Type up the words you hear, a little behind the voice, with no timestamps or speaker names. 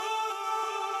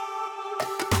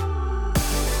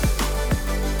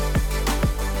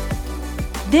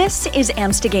This is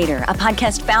Amstigator, a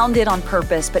podcast founded on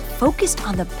purpose, but focused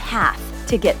on the path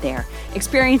to get there.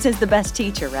 Experience is the best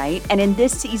teacher, right? And in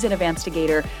this season of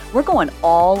Amstigator, we're going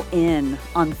all in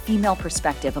on female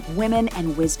perspective of women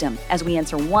and wisdom as we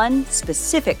answer one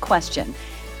specific question.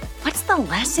 What's the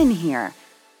lesson here?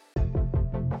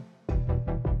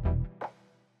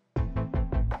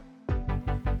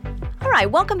 All right,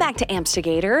 welcome back to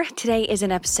Amstigator. Today is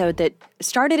an episode that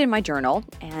started in my journal,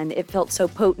 and it felt so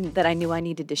potent that I knew I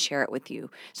needed to share it with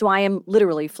you. So I am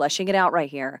literally fleshing it out right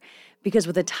here, because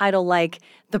with a title like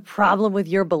The Problem with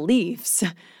Your Beliefs,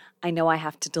 I know I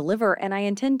have to deliver, and I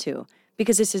intend to,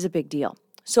 because this is a big deal.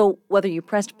 So whether you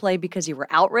pressed play because you were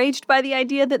outraged by the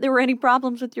idea that there were any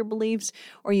problems with your beliefs,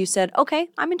 or you said, okay,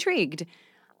 I'm intrigued,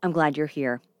 I'm glad you're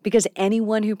here. Because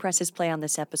anyone who presses play on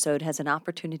this episode has an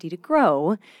opportunity to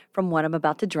grow from what I'm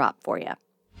about to drop for you.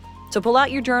 So pull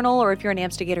out your journal, or if you're an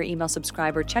Amstigator email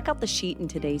subscriber, check out the sheet in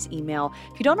today's email.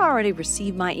 If you don't already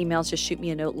receive my emails, just shoot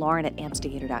me a note,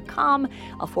 Lauren@amstigator.com.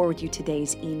 I'll forward you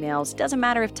today's emails. Doesn't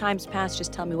matter if time's passed,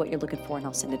 just tell me what you're looking for and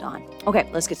I'll send it on. Okay,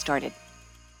 let's get started.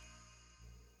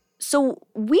 So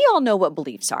we all know what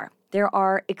beliefs are. There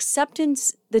are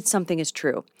acceptance that something is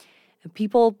true.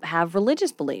 People have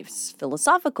religious beliefs,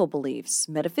 philosophical beliefs,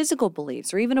 metaphysical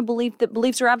beliefs, or even a belief that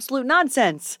beliefs are absolute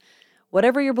nonsense.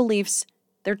 Whatever your beliefs,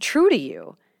 they're true to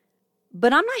you.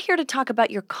 But I'm not here to talk about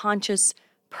your conscious,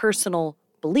 personal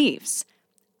beliefs.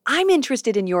 I'm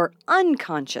interested in your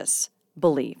unconscious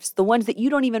beliefs, the ones that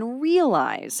you don't even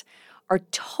realize are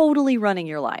totally running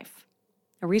your life.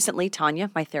 Now, recently, Tanya,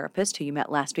 my therapist, who you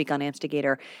met last week on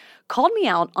Amstigator, called me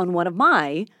out on one of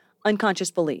my unconscious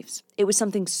beliefs. It was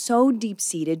something so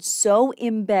deep-seated, so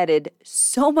embedded,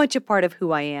 so much a part of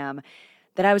who I am,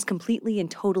 that I was completely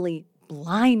and totally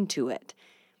blind to it.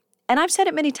 And I've said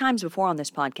it many times before on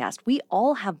this podcast, we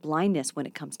all have blindness when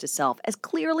it comes to self. As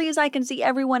clearly as I can see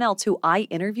everyone else who I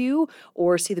interview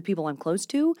or see the people I'm close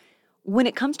to, when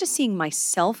it comes to seeing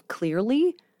myself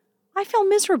clearly, I fail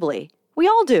miserably. We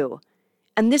all do.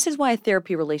 And this is why a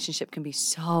therapy relationship can be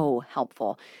so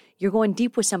helpful. You're going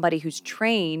deep with somebody who's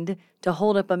trained to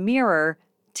hold up a mirror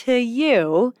to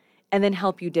you and then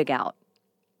help you dig out.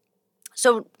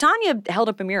 So Tanya held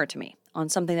up a mirror to me on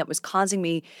something that was causing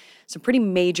me some pretty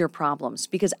major problems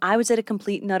because I was at a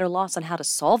complete and utter loss on how to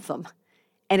solve them.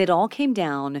 And it all came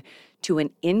down to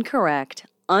an incorrect,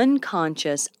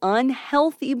 unconscious,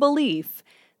 unhealthy belief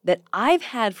that I've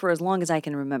had for as long as I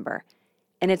can remember.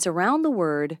 And it's around the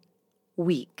word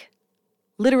weak.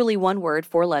 Literally one word,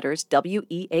 4 letters,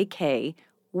 W-E-A-K,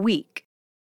 weak.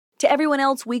 To everyone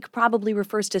else, weak probably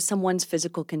refers to someone's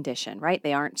physical condition, right?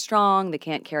 They aren't strong, they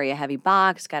can't carry a heavy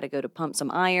box, got to go to pump some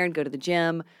iron, go to the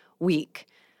gym, weak.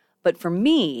 But for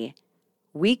me,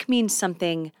 weak means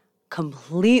something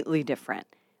completely different.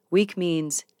 Weak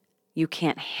means you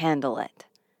can't handle it.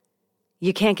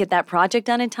 You can't get that project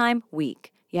done in time,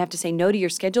 weak. You have to say no to your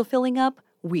schedule filling up,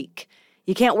 weak.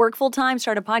 You can't work full-time,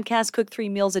 start a podcast, cook 3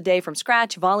 meals a day from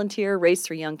scratch, volunteer, raise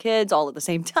 3 young kids all at the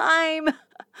same time.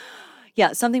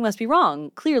 Yeah, something must be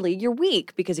wrong. Clearly, you're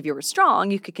weak because if you were strong,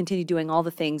 you could continue doing all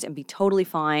the things and be totally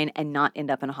fine and not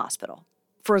end up in a hospital.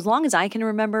 For as long as I can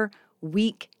remember,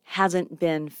 weak hasn't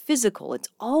been physical. It's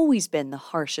always been the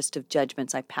harshest of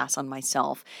judgments I pass on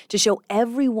myself to show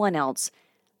everyone else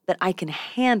that I can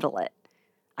handle it.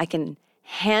 I can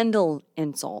handle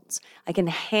insults. I can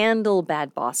handle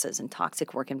bad bosses and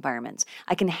toxic work environments.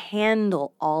 I can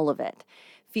handle all of it.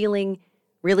 Feeling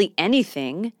really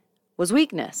anything was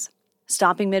weakness.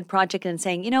 Stopping mid-project and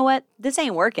saying, you know what, this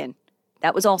ain't working.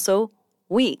 That was also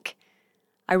weak.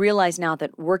 I realize now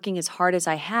that working as hard as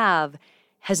I have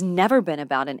has never been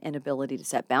about an inability to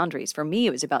set boundaries. For me,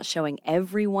 it was about showing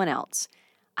everyone else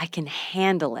I can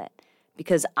handle it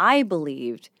because I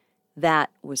believed that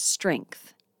was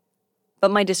strength. But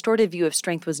my distorted view of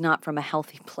strength was not from a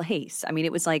healthy place. I mean,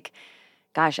 it was like,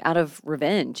 gosh, out of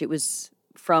revenge. It was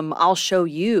from, I'll show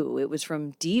you. It was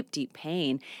from deep, deep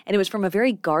pain. And it was from a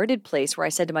very guarded place where I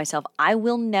said to myself, I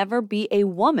will never be a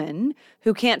woman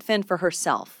who can't fend for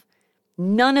herself.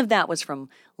 None of that was from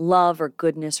love or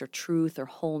goodness or truth or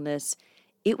wholeness.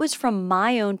 It was from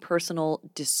my own personal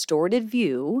distorted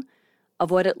view of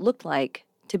what it looked like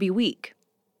to be weak.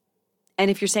 And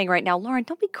if you're saying right now, Lauren,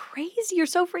 don't be crazy. You're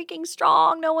so freaking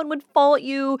strong. No one would fault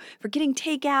you for getting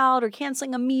takeout or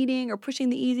canceling a meeting or pushing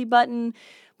the easy button.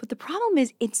 But the problem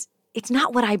is it's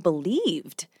not what I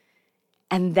believed.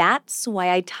 And that's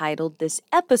why I titled this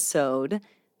episode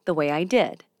the way I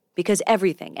did. Because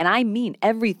everything, and I mean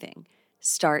everything,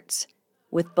 starts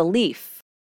with belief.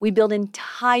 We build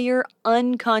entire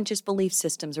unconscious belief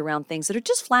systems around things that are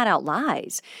just flat out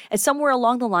lies. And somewhere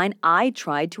along the line, I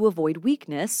tried to avoid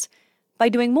weakness by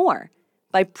doing more,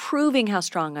 by proving how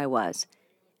strong I was.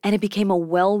 And it became a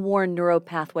well-worn neural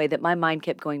pathway that my mind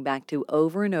kept going back to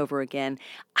over and over again.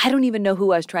 I don't even know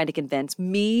who I was trying to convince,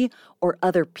 me or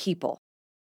other people.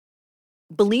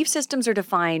 Belief systems are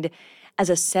defined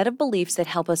as a set of beliefs that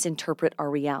help us interpret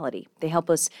our reality. They help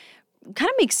us kind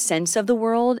of make sense of the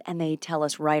world, and they tell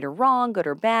us right or wrong, good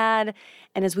or bad.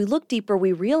 And as we look deeper,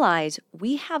 we realize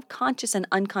we have conscious and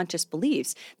unconscious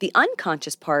beliefs. The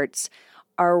unconscious parts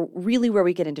are really where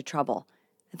we get into trouble.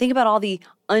 Think about all the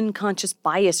unconscious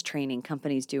bias training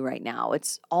companies do right now.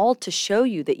 It's all to show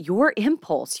you that your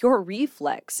impulse, your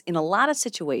reflex in a lot of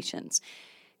situations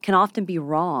can often be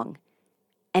wrong,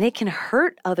 and it can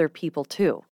hurt other people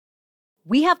too.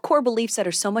 We have core beliefs that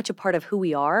are so much a part of who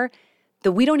we are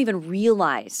that we don't even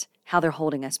realize how they're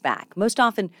holding us back. Most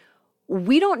often,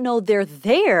 we don't know they're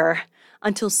there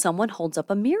until someone holds up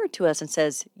a mirror to us and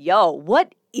says, yo,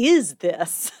 what is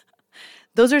this?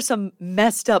 Those are some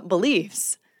messed up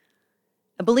beliefs.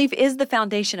 A belief is the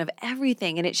foundation of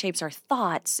everything, and it shapes our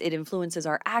thoughts, it influences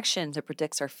our actions, it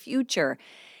predicts our future.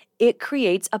 It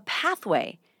creates a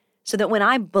pathway so that when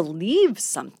I believe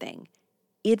something,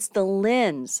 it's the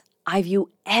lens I view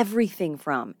everything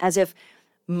from, as if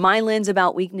my lens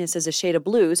about weakness is a shade of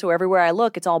blue, so everywhere I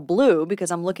look, it's all blue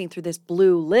because I'm looking through this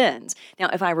blue lens. Now,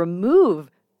 if I remove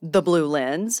the blue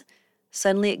lens,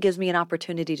 suddenly it gives me an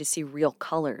opportunity to see real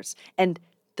colors and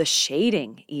the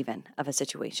shading even of a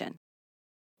situation.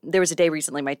 There was a day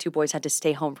recently, my two boys had to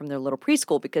stay home from their little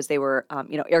preschool because they were,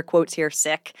 air quotes here,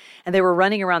 sick. And they were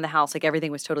running around the house like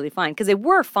everything was totally fine. Because they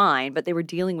were fine, but they were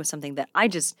dealing with something that I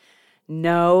just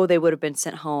know they would have been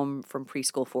sent home from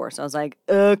preschool for. So I was like,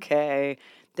 okay,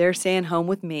 they're staying home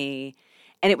with me.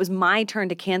 And it was my turn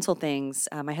to cancel things.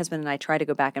 My husband and I try to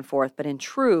go back and forth. But in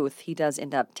truth, he does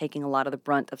end up taking a lot of the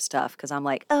brunt of stuff. Because I'm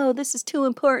like, oh, this is too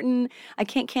important. I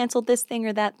can't cancel this thing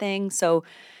or that thing. So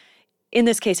in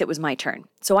this case, it was my turn.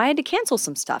 So I had to cancel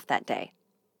some stuff that day.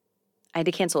 I had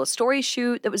to cancel a story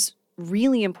shoot that was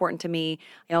really important to me.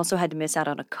 I also had to miss out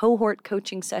on a cohort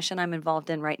coaching session I'm involved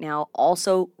in right now,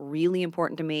 also really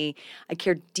important to me. I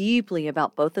care deeply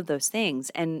about both of those things,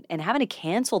 and having to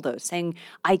cancel those, saying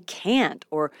I can't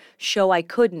or show I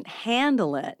couldn't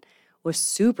handle it, was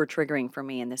super triggering for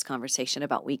me in this conversation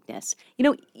about weakness.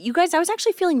 You guys, I was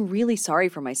actually feeling really sorry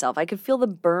for myself. I could feel the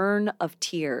burn of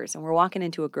tears, and we're walking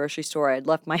into a grocery store. I'd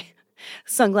left my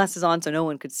sunglasses on so no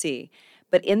one could see.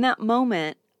 But in that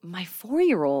moment, my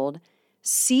 4-year-old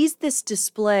sees this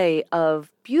display of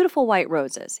beautiful white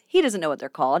roses. He doesn't know what they're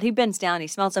called. He bends down, he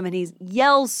smells them, and he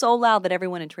yells so loud that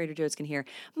everyone in Trader Joe's can hear,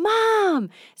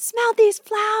 "Mom, smell these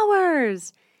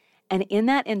flowers!" And in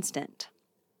that instant,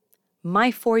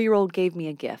 my 4-year-old gave me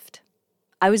a gift.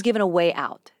 I was given a way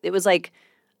out. It was like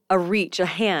a reach, a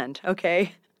hand,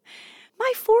 okay?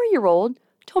 My 4-year-old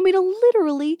told me to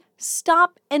literally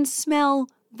stop and smell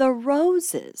the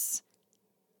roses.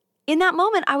 In that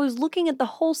moment, I was looking at the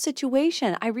whole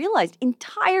situation. I realized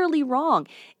entirely wrong.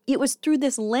 It was through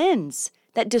this lens,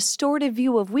 that distorted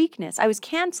view of weakness. I was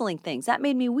canceling things. That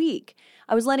made me weak.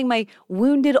 I was letting my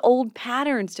wounded old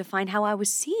patterns define how I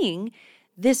was seeing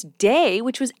this day,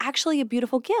 which was actually a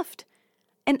beautiful gift.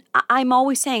 And I'm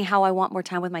always saying how I want more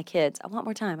time with my kids. I want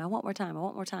more time. I want more time. I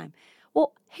want more time.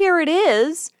 Well, here it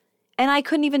is. And I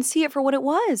couldn't even see it for what it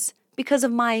was because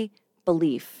of my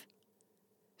belief.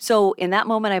 So in that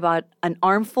moment, I bought an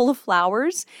armful of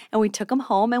flowers and we took them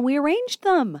home and we arranged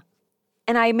them.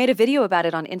 And I made a video about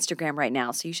it on Instagram right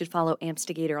now. So you should follow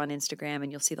Amstigator on Instagram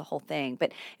and you'll see the whole thing.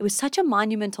 But it was such a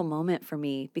monumental moment for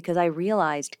me because I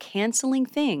realized canceling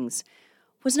things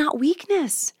was not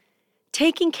weakness.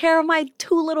 Taking care of my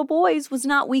 2 little boys was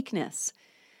not weakness.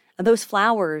 And those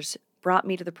flowers brought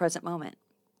me to the present moment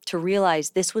to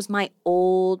realize this was my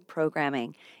old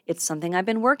programming. It's something I've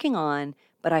been working on,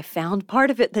 but I found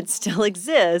part of it that still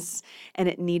exists and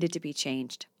it needed to be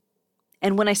changed.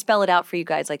 And when I spell it out for you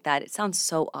guys like that, it sounds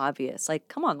so obvious. Like,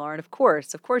 come on, Lauren, of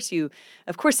course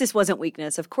this wasn't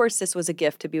weakness. Of course this was a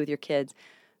gift to be with your kids.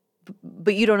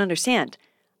 But you don't understand.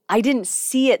 I didn't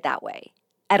see it that way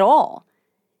at all.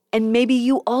 And maybe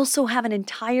you also have an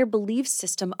entire belief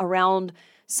system around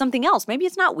something else. Maybe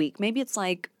it's not weak. Maybe it's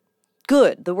like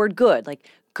good, the word good, like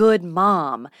good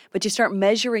mom. But you start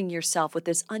measuring yourself with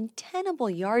this untenable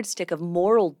yardstick of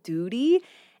moral duty,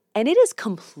 and it is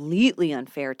completely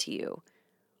unfair to you.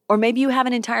 Or maybe you have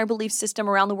an entire belief system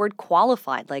around the word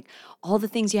qualified, like all the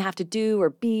things you have to do or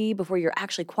be before you're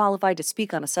actually qualified to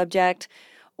speak on a subject.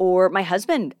 Or my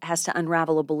husband has to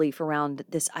unravel a belief around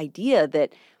this idea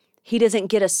that he doesn't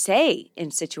get a say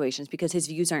in situations because his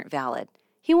views aren't valid.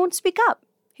 He won't speak up.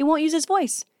 He won't use his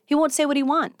voice. He won't say what he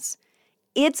wants.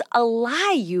 It's a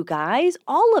lie, you guys.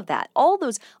 All of that, all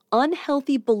those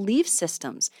unhealthy belief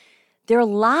systems, they're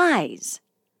lies.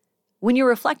 When you're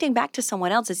reflecting back to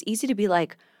someone else, it's easy to be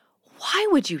like, why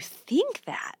would you think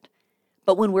that?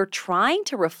 But when we're trying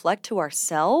to reflect to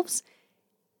ourselves,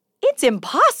 it's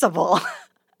impossible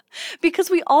because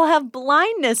we all have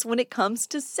blindness when it comes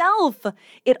to self.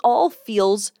 It all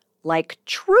feels like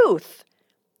truth.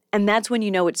 And that's when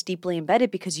you know it's deeply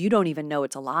embedded because you don't even know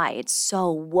it's a lie. It's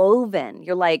so woven.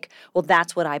 You're like, well,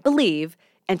 that's what I believe.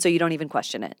 And so you don't even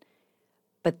question it.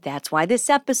 But that's why this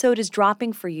episode is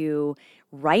dropping for you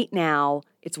right now.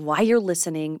 It's why you're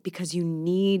listening, because you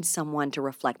need someone to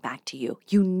reflect back to you.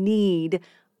 You need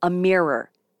a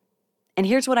mirror. And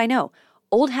here's what I know.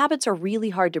 Old habits are really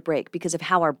hard to break because of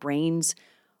how our brains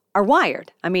are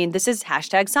wired. I mean, this is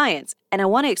 #science. And I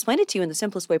want to explain it to you in the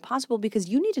simplest way possible because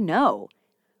you need to know.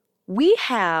 We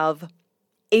have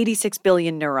 86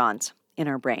 billion neurons in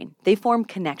our brain. They form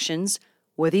connections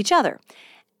with each other.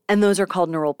 And those are called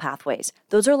neural pathways.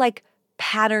 Those are like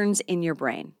patterns in your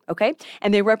brain, okay?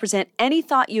 And they represent any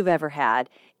thought you've ever had.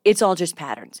 It's all just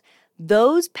patterns.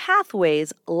 Those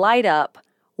pathways light up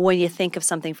when you think of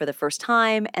something for the first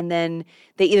time, and then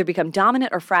they either become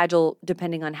dominant or fragile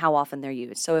depending on how often they're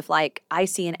used. So if like I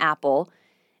see an apple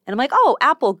and I'm like, oh,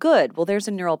 apple, good. Well, there's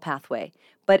a neural pathway.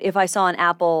 But if I saw an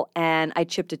apple and I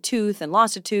chipped a tooth and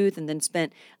lost a tooth and then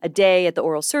spent a day at the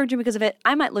oral surgeon because of it,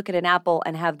 I might look at an apple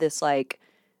and have this like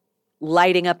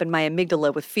lighting up in my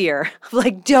amygdala with fear.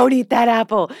 Like, don't eat that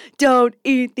apple. Don't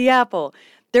eat the apple.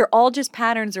 They're all just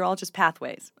patterns. They're all just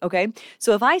pathways, okay?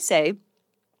 So if I say,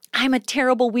 I'm a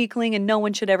terrible weakling and no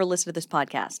one should ever listen to this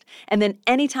podcast, and then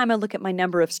anytime I look at my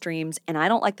number of streams and I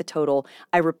don't like the total,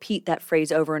 I repeat that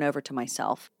phrase over and over to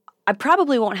myself, I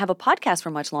probably won't have a podcast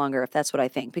for much longer if that's what I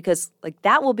think, because like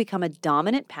that will become a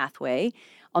dominant pathway.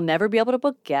 I'll never be able to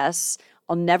book guests.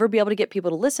 I'll never be able to get people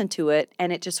to listen to it,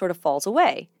 and it just sort of falls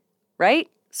away.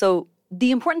 Right? So the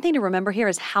important thing to remember here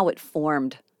is how it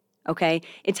formed, okay?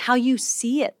 It's how you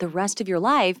see it the rest of your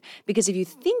life, because if you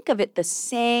think of it the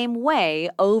same way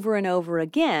over and over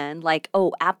again, like,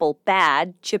 oh, apple,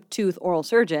 bad, chipped tooth, oral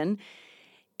surgeon,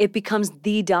 it becomes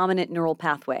the dominant neural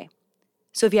pathway.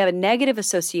 So if you have a negative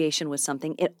association with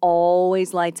something, it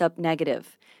always lights up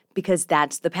negative because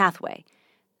that's the pathway.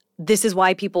 This is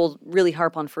why people really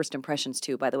harp on first impressions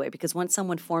too, by the way, because once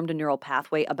someone formed a neural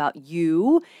pathway about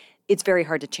you, it's very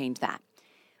hard to change that.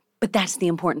 But that's the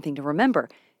important thing to remember.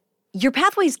 Your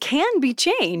pathways can be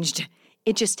changed.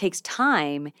 It just takes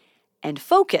time and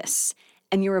focus.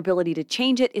 And your ability to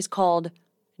change it is called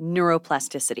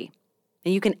neuroplasticity.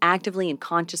 And you can actively and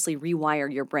consciously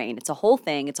rewire your brain. It's a whole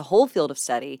thing. It's a whole field of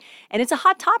study. And it's a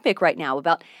hot topic right now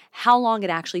about how long it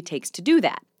actually takes to do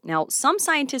that. Now, some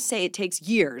scientists say it takes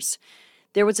years.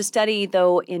 There was a study,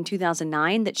 though, in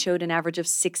 2009 that showed an average of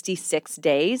 66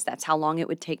 days. That's how long it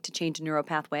would take to change a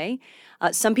neuropathway.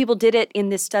 Some people did it in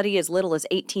this study as little as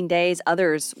 18 days.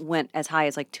 Others went as high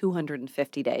as like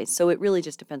 250 days. So it really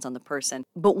just depends on the person.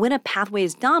 But when a pathway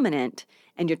is dominant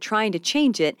and you're trying to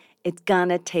change it, it's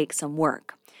gonna take some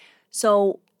work.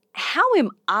 So how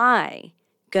am I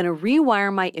gonna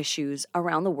rewire my issues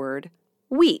around the word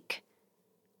weak?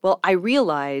 Well, I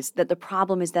realize that the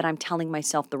problem is that I'm telling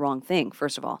myself the wrong thing,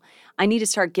 first of all. I need to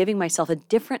start giving myself a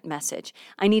different message.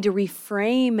 I need to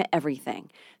reframe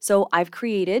everything. So I've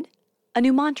created a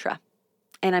new mantra,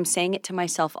 and I'm saying it to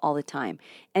myself all the time.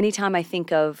 Anytime I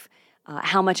think of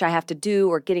how much I have to do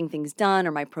or getting things done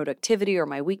or my productivity or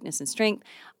my weakness and strength,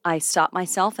 I stop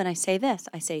myself and I say this.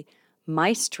 I say,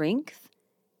 my strength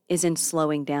is in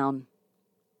slowing down.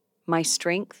 My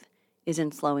strength is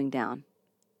in slowing down.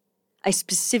 I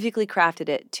specifically crafted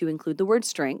it to include the word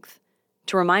strength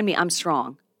to remind me I'm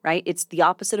strong, right? It's the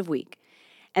opposite of weak.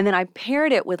 And then I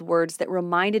paired it with words that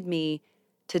reminded me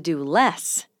to do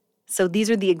less. So these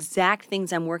are the exact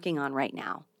things I'm working on right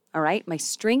now, all right? My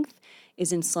strength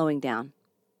is in slowing down.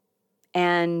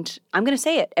 And I'm going to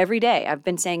say it every day. I've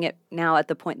been saying it now at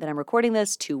the point that I'm recording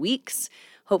this, 2 weeks.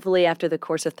 Hopefully after the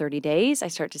course of 30 days, I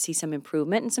start to see some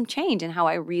improvement and some change in how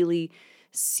I really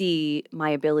see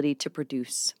my ability to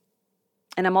produce.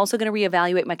 And I'm also going to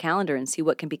reevaluate my calendar and see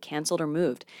what can be canceled or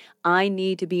moved. I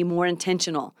need to be more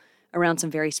intentional around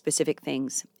some very specific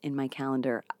things in my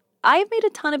calendar. I've made a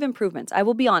ton of improvements. I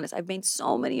will be honest. I've made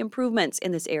so many improvements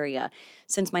in this area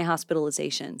since my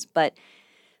hospitalizations. But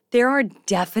there are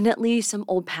definitely some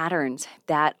old patterns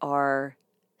that are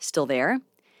still there,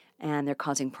 and they're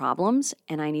causing problems.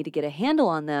 And I need to get a handle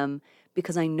on them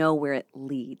because I know where it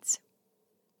leads.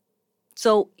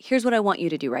 So here's what I want you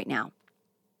to do right now.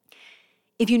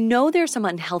 If you know there's some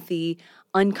unhealthy,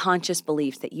 unconscious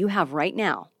beliefs that you have right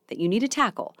now that you need to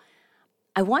tackle,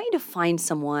 I want you to find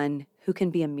someone who can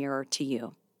be a mirror to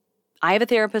you. I have a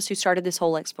therapist who started this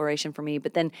whole exploration for me,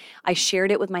 but then I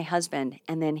shared it with my husband,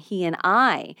 and then he and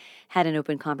I had an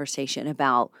open conversation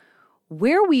about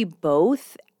where we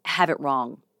both have it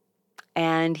wrong.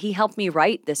 And he helped me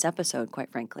write this episode,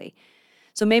 quite frankly.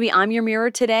 So maybe I'm your mirror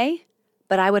today,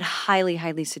 but I would highly,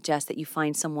 highly suggest that you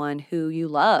find someone who you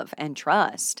love and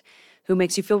trust, who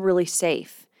makes you feel really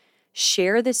safe.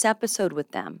 Share this episode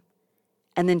with them,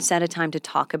 and then set a time to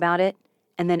talk about it,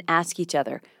 and then ask each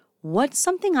other, what's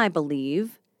something I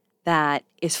believe that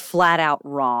is flat out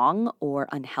wrong or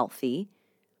unhealthy?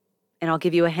 And I'll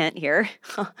give you a hint here.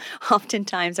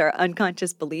 Oftentimes our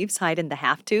unconscious beliefs hide in the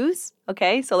have-tos,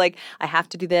 okay? So like, I have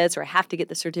to do this, or I have to get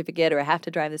the certificate, or I have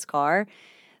to drive this car.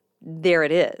 There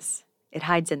it is. It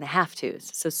hides in the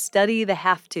have-tos. So study the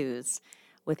have-tos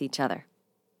with each other.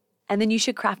 And then you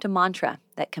should craft a mantra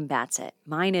that combats it.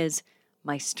 Mine is,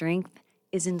 my strength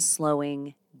is in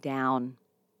slowing down.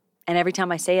 And every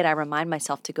time I say it, I remind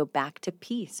myself to go back to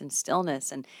peace and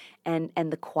stillness and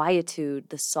the quietude,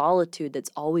 the solitude that's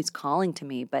always calling to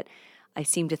me, but I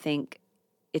seem to think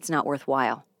it's not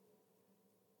worthwhile.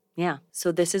 Yeah,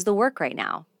 so this is the work right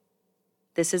now.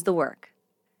 This is the work.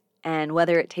 And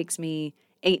whether it takes me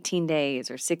 18 days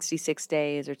or 66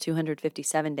 days or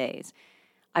 257 days,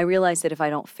 I realize that if I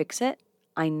don't fix it,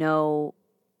 I know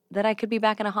that I could be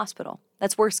back in a hospital.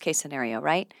 That's worst case scenario,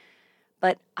 right?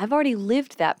 But I've already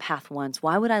lived that path once.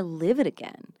 Why would I live it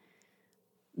again?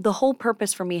 The whole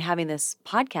purpose for me having this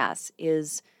podcast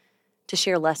is to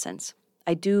share lessons.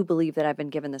 I do believe that I've been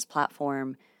given this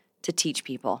platform to teach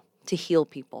people, to heal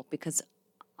people, because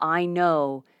I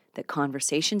know that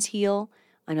conversations heal.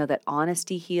 I know that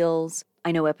honesty heals.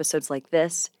 I know episodes like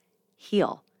this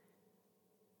heal.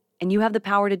 And you have the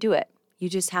power to do it. You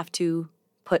just have to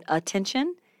put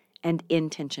attention and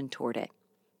intention toward it.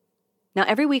 Now,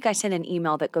 every week I send an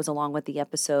email that goes along with the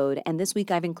episode, and this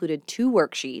week I've included 2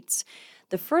 worksheets.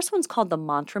 The first one's called the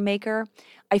Mantra Maker.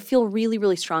 I feel really,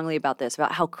 really strongly about this,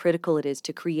 about how critical it is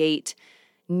to create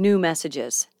new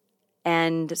messages.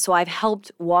 And so I've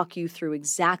helped walk you through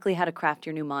exactly how to craft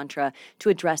your new mantra to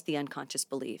address the unconscious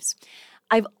beliefs.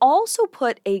 I've also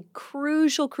put a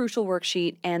crucial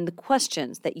worksheet and the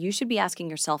questions that you should be asking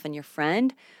yourself and your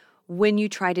friend when you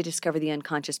try to discover the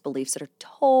unconscious beliefs that are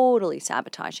totally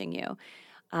sabotaging you.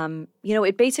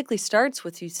 It basically starts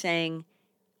with you saying,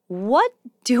 what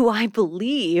do I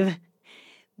believe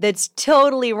that's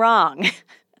totally wrong?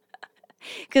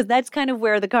 Because that's kind of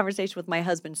where the conversation with my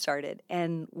husband started,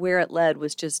 and where it led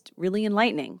was just really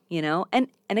enlightening, and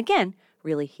again,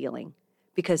 really healing,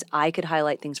 because I could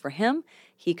highlight things for him,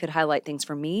 he could highlight things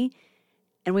for me,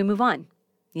 and we move on,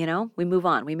 we move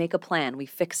on, we make a plan, we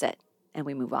fix it, and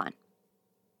we move on.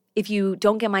 If you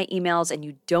don't get my emails and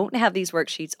you don't have these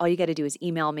worksheets, all you got to do is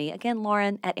email me, again,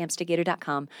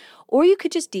 Lauren@amstigator.com, or you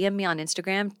could just DM me on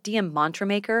Instagram, DM Mantra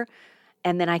Maker,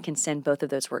 and then I can send both of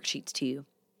those worksheets to you.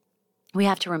 We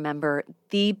have to remember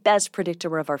the best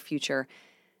predictor of our future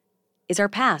is our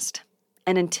past.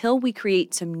 And until we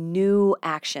create some new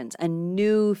actions, a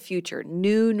new future,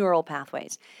 new neural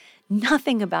pathways,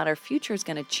 nothing about our future is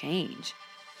going to change.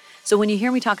 So when you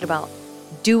hear me talking about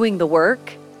doing the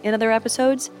work in other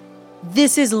episodes,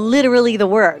 this is literally the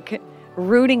work.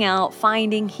 Rooting out,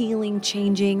 finding, healing,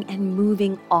 changing, and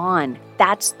moving on.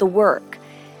 That's the work.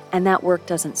 And that work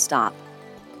doesn't stop.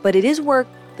 But it is work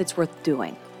that's worth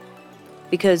doing.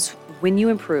 Because when you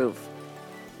improve,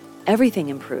 everything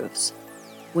improves.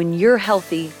 When you're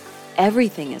healthy,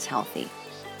 everything is healthy.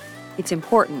 It's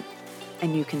important,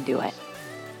 and you can do it.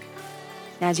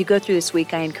 Now, as you go through this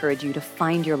week, I encourage you to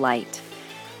find your light,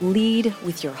 lead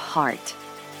with your heart,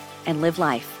 and live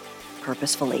life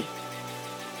purposefully.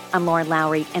 I'm Lauren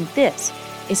Lowrey, and this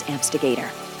is Amstigator.